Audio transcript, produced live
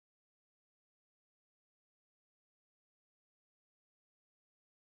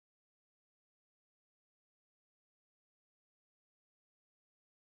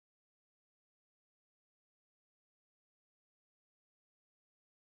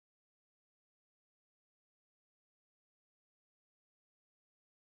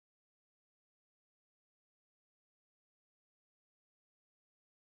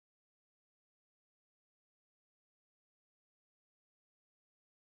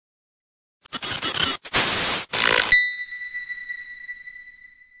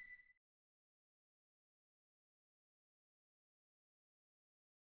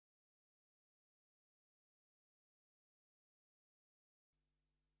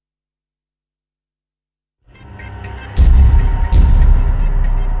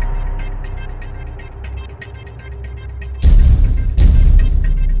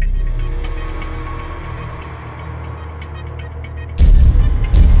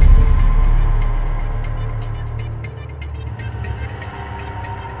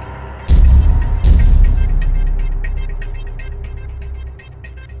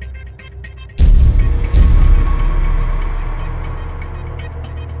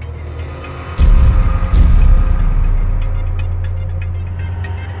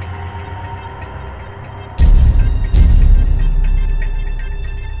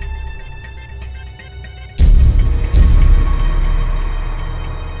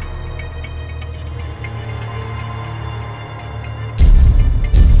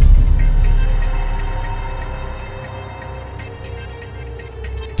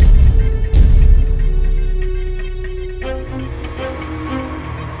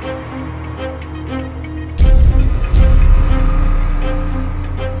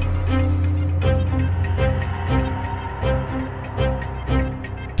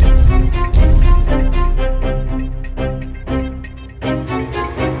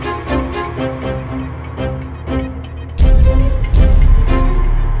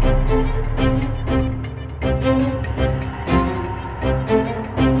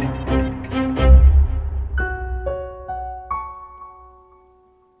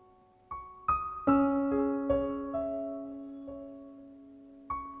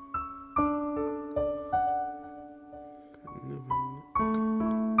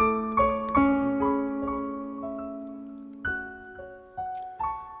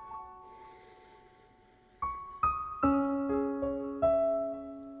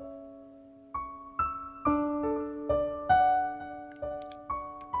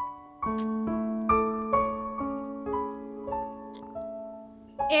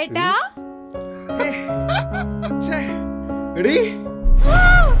ഏട്ടാ എടി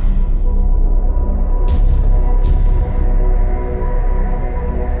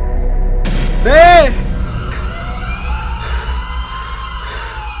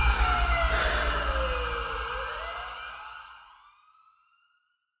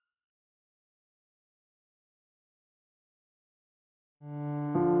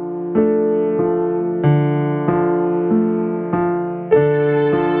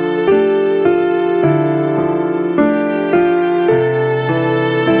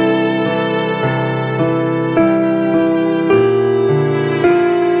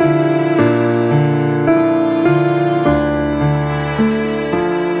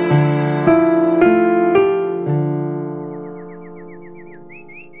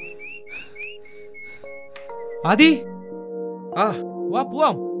ആദി ആ വാ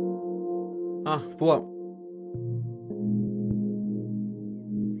പോവാം. പോവാം.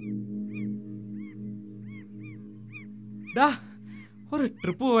 ഒരു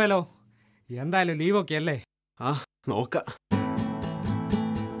ട്രിപ്പ് പോയാലോ? എന്തായാലും ലീവൊക്കെ അല്ലേ? നോക്കാം.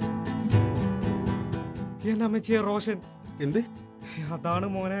 എന്റെ അമ്മച്ചിയെ റോഷൻ. എന്ത്? അതാണ്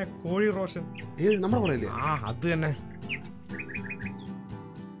മോനെ കോഴി റോഷൻ. നമ്മുടെ മോളല്ലേ? അത് തന്നെ.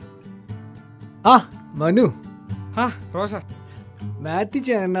 മനു. റോഷൻ മാറ്റിച്ച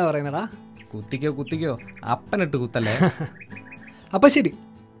എന്നാ പറയുന്നടാ? കുത്തിക്കോ അപ്പനിട്ട് കുത്തല്ലേ? അപ്പൊ ശരി.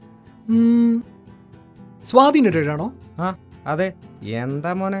 സ്വാധീനിട്ടാണോ? അതെ.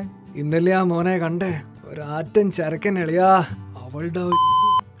 എന്താ മോനെ? ഇന്നലെ ആ മോനെ കണ്ടേ, ഒരാറ്റൻ ചരക്കൻ എളിയാ. അവളുടെ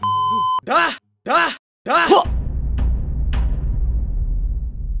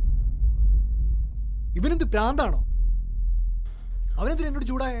ഇവനെന്ത് പ്രാന്താണോ? അവനെന്തിനാ എന്നോട്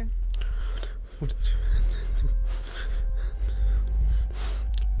ചൂടായേ?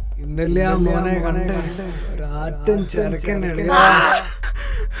 ഇന്നലെ ആ മോനെ കണ്ടേ, ഒരാറ്റൻ ചരക്കൻ എളിയാ.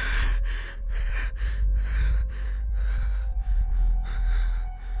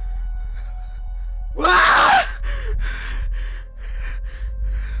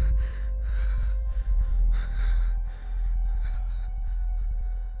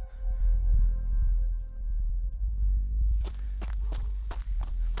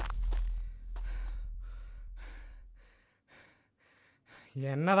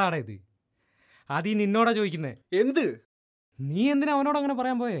 എന്നതാടാ ഇത്? അതീ നിന്നോടാ ചോദിക്കുന്നേ. എന്ത്? നീ എന്തിനാ അവനോട് അങ്ങനെ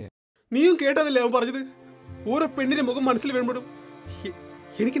പറയാൻ പോയേ? നീയും കേട്ടതല്ലേ അവൻ പറഞ്ഞത്? ഓരോ പെണ്ണിന്റെ മുഖം മനസ്സിൽ വരുമ്പോഴും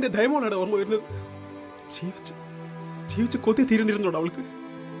എനിക്കെന്റെ ദയമോളാണ് ഓർമ്മ വരുന്നത്. ജീവിച്ച് കൊത്തി തീരുന്നിരുന്നോടാ അവൾക്ക്.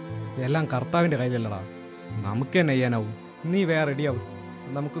 എല്ലാം കർത്താവിന്റെ കയ്യിലല്ലടാ, നമുക്ക് തന്നെ ചെയ്യാനാവും. നീ വേറെ റെഡിയാവും.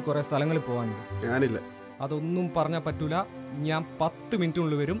 നമുക്ക് കുറെ സ്ഥലങ്ങളിൽ പോകാനുണ്ട്. ഞാനില്ല. അതൊന്നും പറഞ്ഞാൽ പറ്റൂല. ഞാൻ 10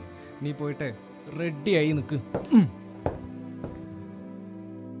 മിനിറ്റിനുള്ളിൽ വരും. നീ പോയിട്ട് റെഡിയായി നിൽക്ക്.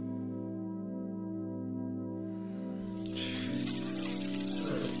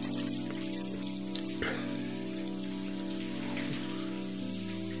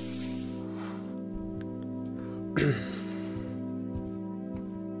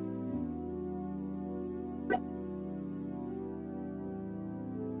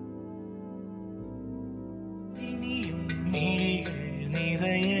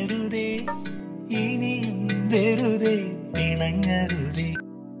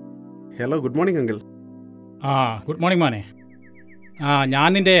 Hello, good morning uncle. Good morning മോനെ. ഞാൻ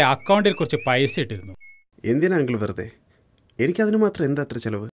നിന്റെ അക്കൗണ്ടിൽ കുറച്ച് പൈസ ഇട്ടിരുന്നു. എന്തിനാ അങ്കിൾ വെറുതെ? എനിക്കതിന് മാത്രം എന്താ അത്ര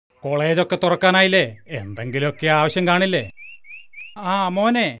ചെലവ്? കോളേജൊക്കെ തുറക്കാനായില്ലേ, എന്തെങ്കിലുമൊക്കെ ആവശ്യം കാണില്ലേ?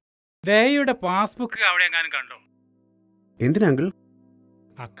 മോനെ, ദയയുടെ പാസ്ബുക്ക് അവിടെ എങ്ങാനും കണ്ടോ? എന്തിനാ അങ്കിൾ?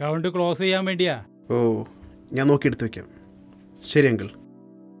 അക്കൗണ്ട് ക്ലോസ് ചെയ്യാൻ വേണ്ടിയാ. ഓ, ഞാൻ നോക്കി എടുത്തു വെക്കാം. ശരി അങ്കിൾ.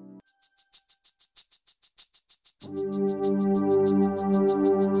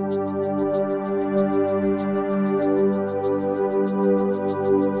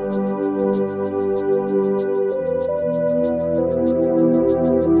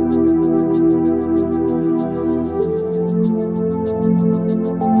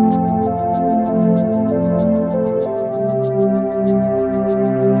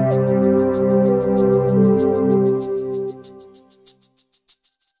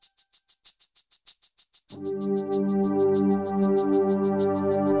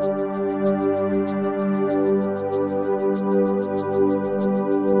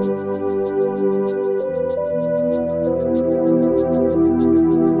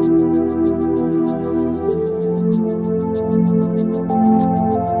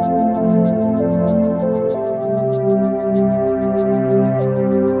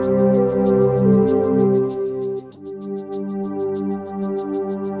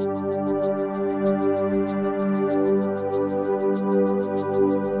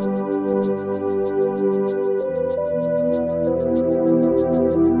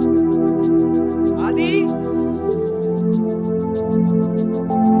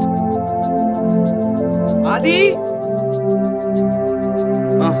 ആദി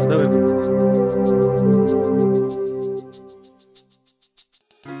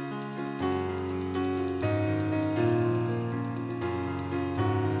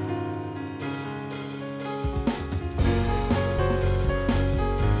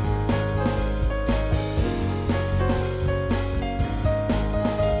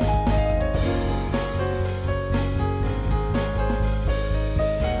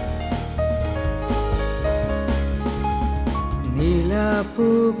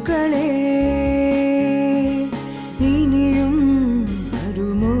പൂക്കളെ ഇനിയും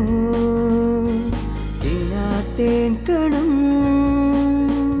വരുമോ കിനാത്തേൻ കണം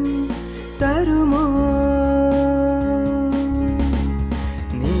തരുമോ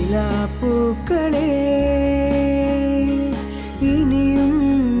നീലാപ്പൂക്കളെ ഇനിയും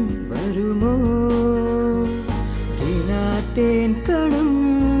വരുമോ കിനാത്തേൻ കണം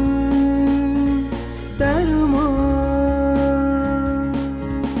തരുമോ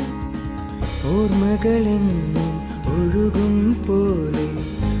ഓർമ്മകളെന്നും ഒഴുകും പോലെ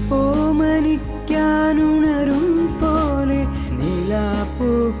ഓമനിക്കാനുണരും പോലെ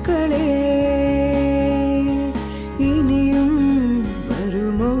നീലാപ്പൂക്കളെ ഇനിയും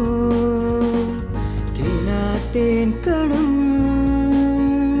വരുമോ കിനാത്തേൻ കണം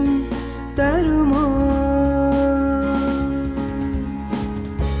തരുമോ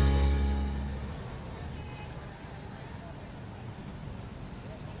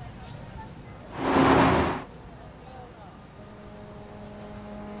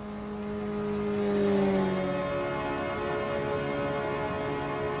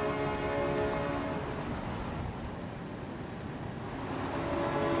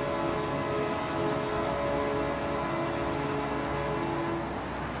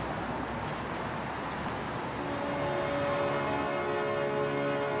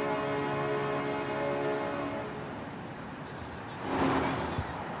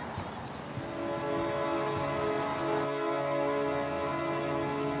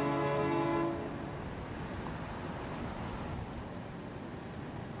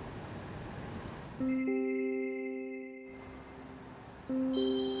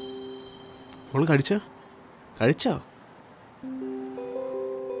മോള് കഴിച്ചോ?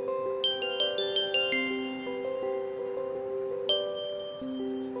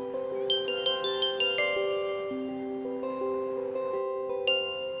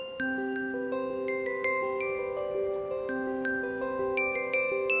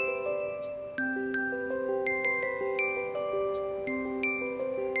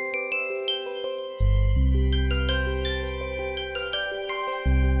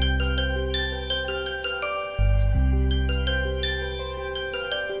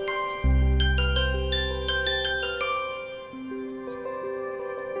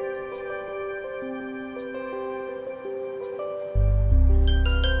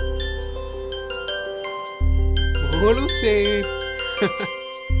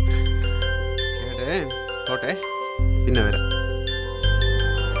 ചേട്ടേ പോട്ടെ, പിന്നെ വരാം.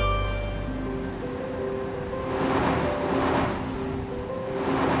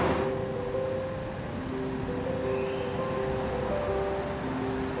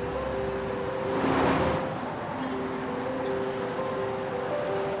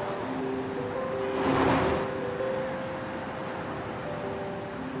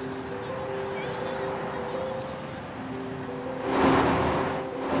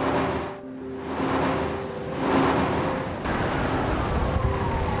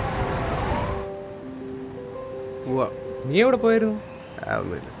 നീ എവിടെ പോയായിരുന്നു?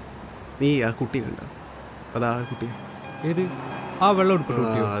 ഒന്നുമില്ല. നീ ആ കുട്ടി കണ്ട? അതാ ആ കുട്ടി. ഏത്? ആ വെള്ളം എടുപ്പിട്ട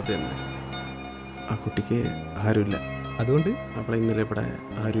കുട്ടിയോ? അത് തന്നെ. ആ കുട്ടിക്ക് ആരുമില്ല. അതുകൊണ്ട് അപ്പോൾ ഇന്നലെ ഇവിടെ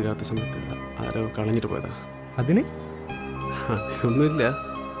ആരുമില്ലാത്ത സമയത്ത് ആരോ കളഞ്ഞിട്ട് പോയതാ. അതിന് ഒന്നുമില്ല,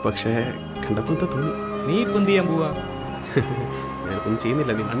 പക്ഷേ കണ്ടപ്പോൾ എന്താ തോന്നി. നീ ഇപ്പം എന്ത് ചെയ്യാൻ പോവാ? ഞാനിപ്പൊന്നും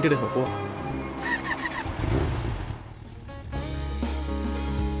ചെയ്യുന്നില്ല, നീ വണ്ടി എടുക്കുക, പോവാ.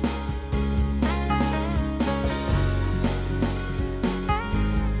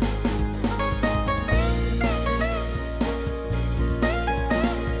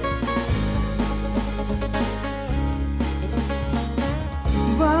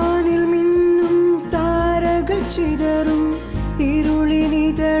 ചിതറും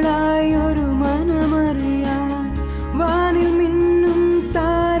ഇരുളിനിതളായൊരു മനമറിയാൻ, വാനിൽ മിന്നും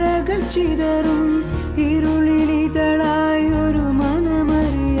താരകൾ ചിതറും ഇരുളിനിതളായൊരു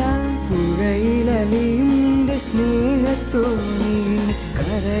മനമറിയാൻ, പുഴയിലലിയും നിന്റെ സ്നേഹത്തോണി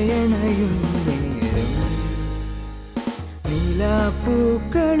കരയണയും നേരം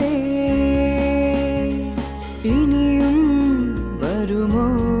നീലാപ്പൂക്കളെ ഇനിയും വരുമോ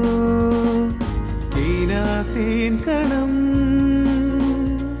കിനാ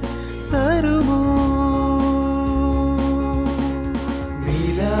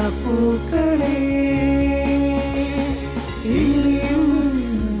നീലപ്പൂക്കളെ ഇനിയും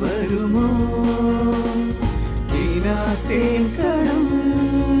വരുമോ കിനാത്തേൻ കണം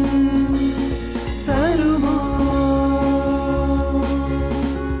തരുമോ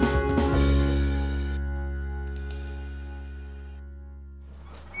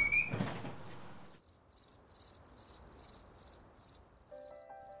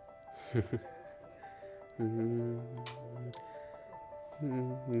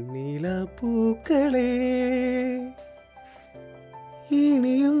നീലപ്പൂക്കളെ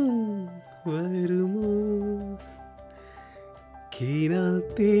ഇനിയും വരുമോ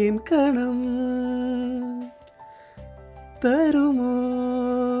കിനാത്തേൻ കണം തരുമോ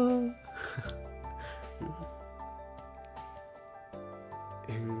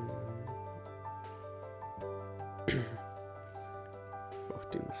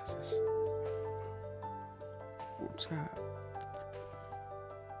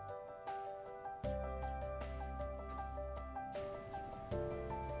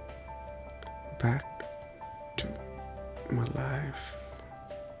Back to my life.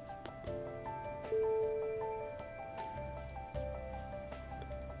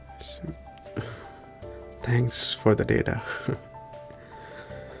 Thanks for the data.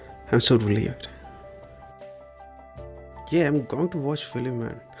 I'm so relieved. Yeah, I'm going to watch film,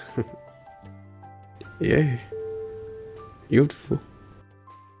 man. Yeah, beautiful.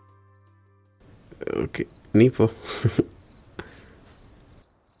 Okay, Nipo.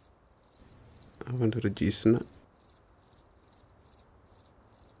 അവൻ്റെ ഒരു ജീസന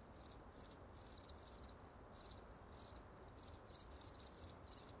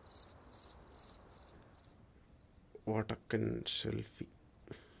വടക്കൻ സെൽഫി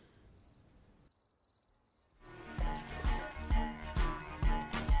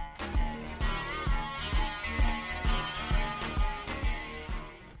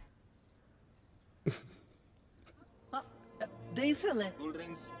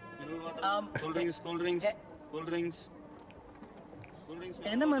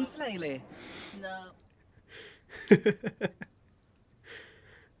എന്നെ മനസ്സിലായില്ലേ?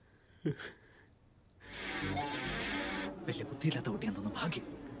 വലിയ ബുദ്ധിയില്ലാത്ത കുട്ടിയാൻ തോന്നുന്നു. ഭാഗ്യം.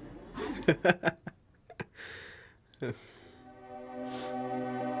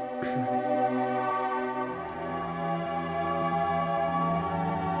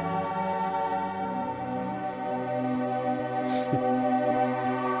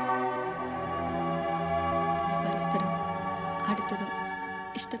 പരസ്പരം അടുത്തതും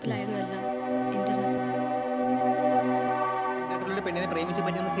ഇഷ്ടത്തിലായതും എല്ലാം ഇന്റർനെറ്റ്. പെണ്ണിനെ പ്രേമിച്ച്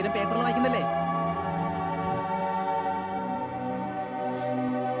പറ്റിയൊന്ന് സ്ഥിരം പേപ്പറിൽ വായിക്കുന്നല്ലേ?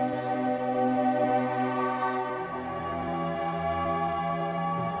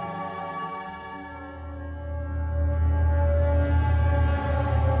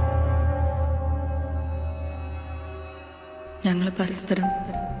 ഞങ്ങൾ പരസ്പരം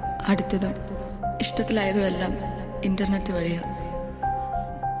അടുത്തതും ഇഷ്ടത്തിലായതും എല്ലാം ഇന്റർനെറ്റ് വഴിയാ.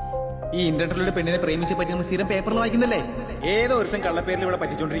 ഈ ഇന്റർനെറ്റിലൂടെ പെണ്ണിനെ പ്രേമിച്ച് പറ്റിയൊന്ന് സ്ഥിരം പേപ്പറിൽ വായിക്കുന്നല്ലേ? ഏതോ ഒരുത്തൻ കള്ളപ്പേരിൽ ഇവിടെ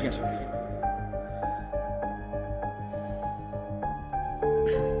പറ്റിച്ചോണ്ടിരിക്കുകയാണ്.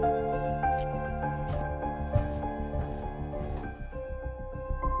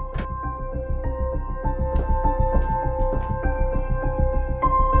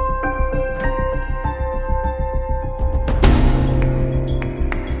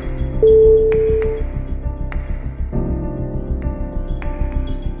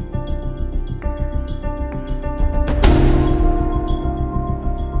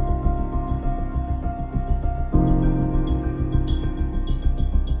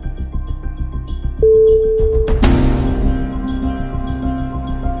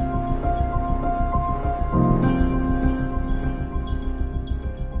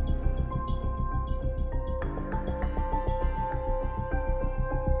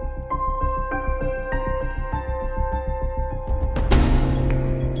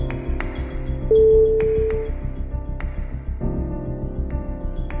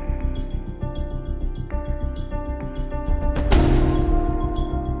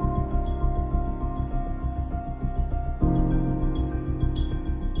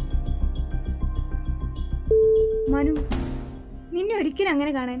 മനു, നിന്നെ ഒരിക്കലും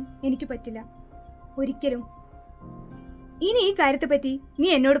അങ്ങനെ കാണാൻ എനിക്ക് പറ്റില്ല. ഒരിക്കലും. ഇനി ഈ കാര്യത്തെപ്പറ്റി നീ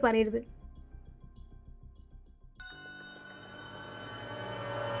എന്നോട് പറയരുത്.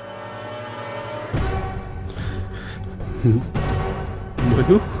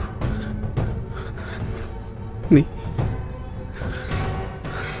 മനു,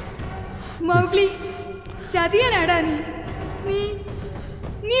 മൗഗ്ലി, ചതിയനാടാ നീ.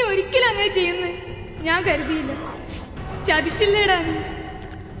 നീ ഒരിക്കലും അങ്ങനെ ചെയ്യുന്നു ഞാൻ കരുതിയില്ല. ചതിച്ചില്ലേടാ നീ.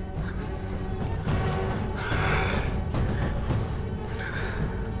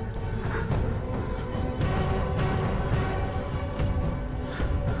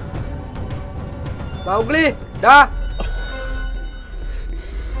 മൗഗ്ലി ഡാ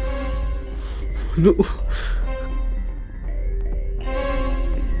മനു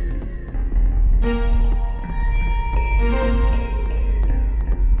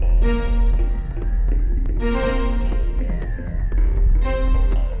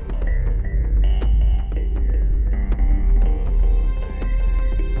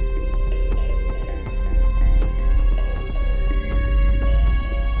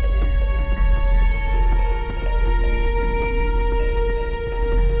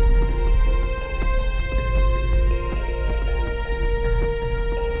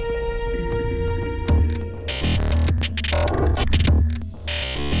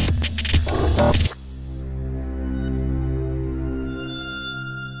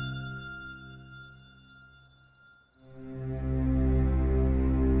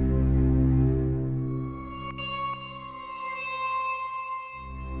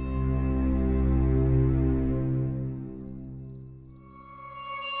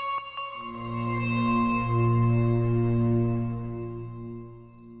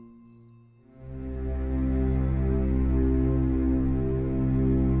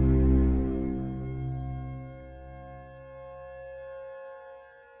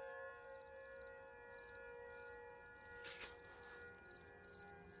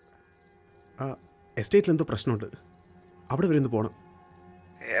ആ എസ്റ്റേറ്റിൽ എന്തോ പ്രശ്നമുണ്ട്. അവിടെ വരെ ഒന്ന് പോകണം.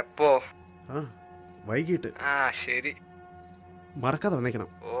 എപ്പോ? ആ വൈകിട്ട്. ആ ശരി, മറക്കാതെ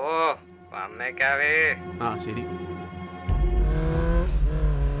വന്നേക്കണം. ഓ വന്നേക്കാവേ. ആ ശരി.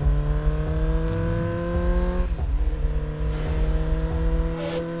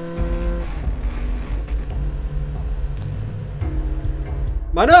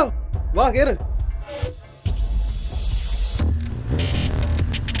 മനോ വാ കേറ്.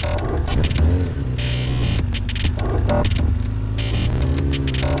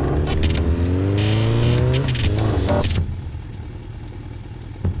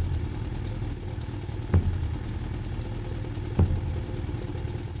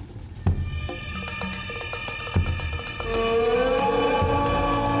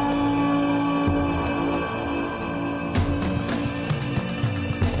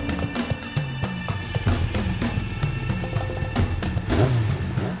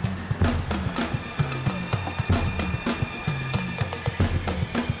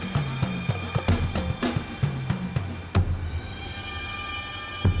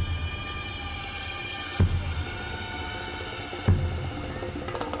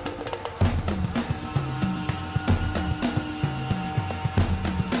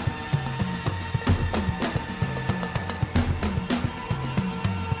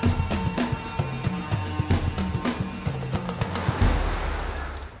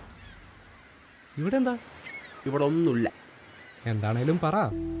 ഇവിടെ എന്താ? ഇവിടെ ഒന്നുമില്ല. എന്താണേലും പറ.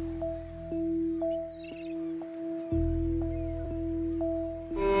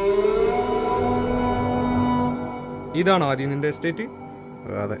 ഇതാണോ ആദ്യം നിന്റെ എസ്റ്റേറ്റ്?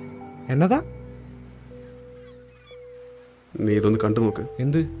 അതെ. എന്നതാ? നീ ഇതൊന്ന് കണ്ടു നോക്ക്.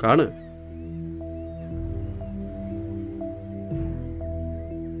 എന്ത് കാണ്.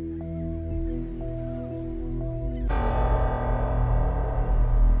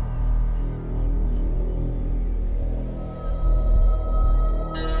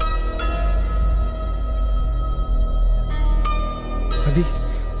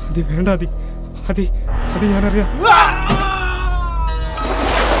 അതി വേണ്ട, അതി ഞാനറിയാം.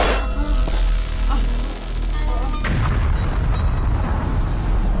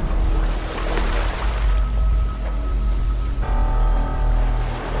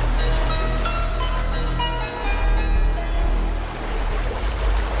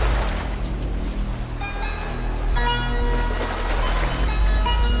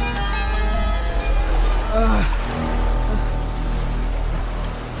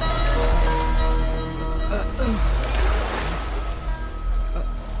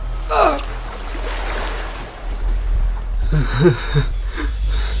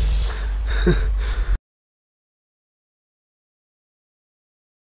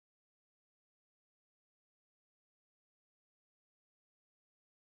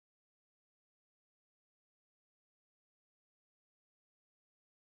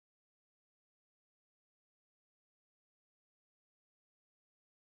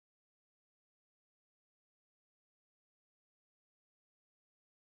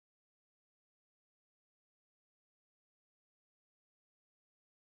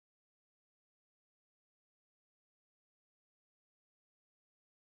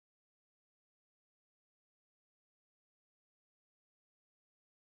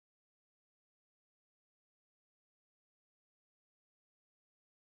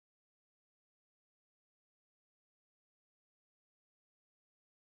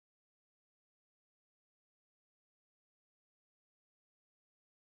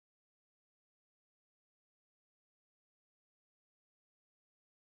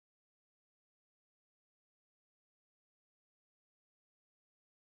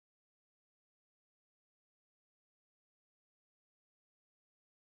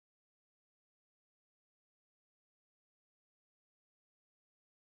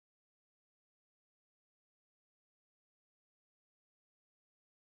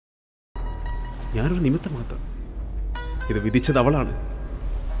 ഞാനൊരു നിമിത്തം മാത്രം. ഇത് വിധിച്ചത് അവളാണ്.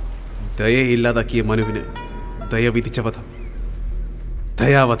 ദയയെ ഇല്ലാതാക്കിയ മനുവിന് ദയ വിധിച്ച വധം,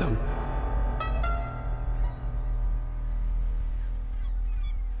 ദയാവധം.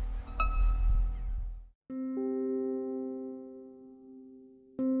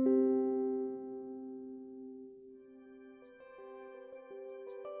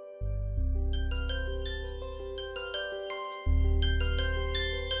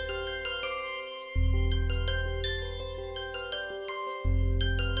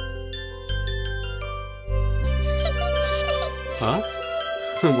 ആ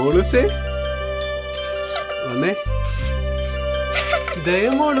മോളൂസേ വന്നേ.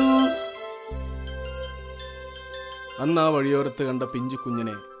 ദയമോളൂ. അന്ന് ആ വഴിയോരത്ത് കണ്ട പിഞ്ചു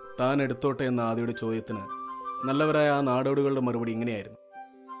കുഞ്ഞിനെ താൻ എടുത്തോട്ടെ എന്ന ആദിയുടെ ചോദ്യത്തിന് നല്ലവരായ ആ നാടോടികളുടെ മറുപടി ഇങ്ങനെയായിരുന്നു: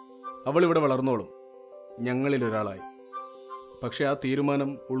 അവളിവിടെ വളർന്നോളും, ഞങ്ങളിലൊരാളായി. പക്ഷെ ആ തീരുമാനം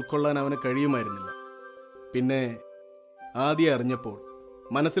ഉൾക്കൊള്ളാൻ അവന് കഴിയുമായിരുന്നില്ല. പിന്നെ ആദിയെ അറിഞ്ഞപ്പോൾ,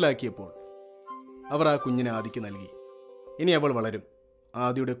 മനസ്സിലാക്കിയപ്പോൾ അവർ ആ കുഞ്ഞിനെ ആദിക്ക് നൽകി. ഇനി അവൾ വളരും,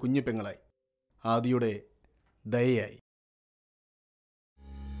 ആദിയുടെ കുഞ്ഞു പെങ്ങളായി, ആദിയുടെ ദയയായി.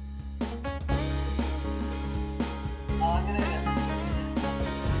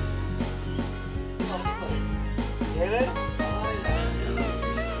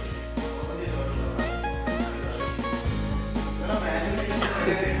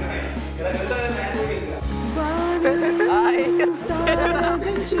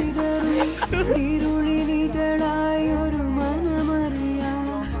 ഇരുളിനിതളായൊരു മനമറിയാം,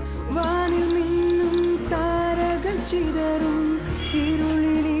 വാനിൽ മിന്നും താരകൾ ചിതറും.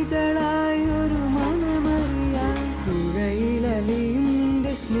 ഇരുളിനിതളായൊരു മനമറിയാം, പുഴയിലലിയും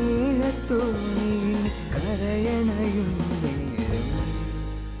നിന്റെ സ്നേഹത്തോണി കരയണയും നേരം.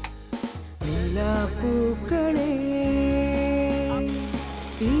 നിലാപ്പൂക്കളെ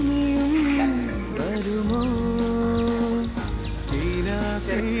ഇനിയും വരുമോ?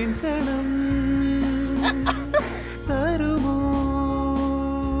 കണം തരുമോ?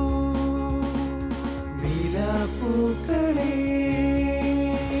 നിലാപ്പൂക്കളെ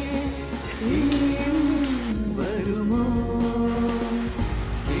ഇനിയും വരുമോ?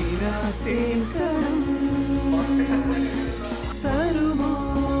 തേൻ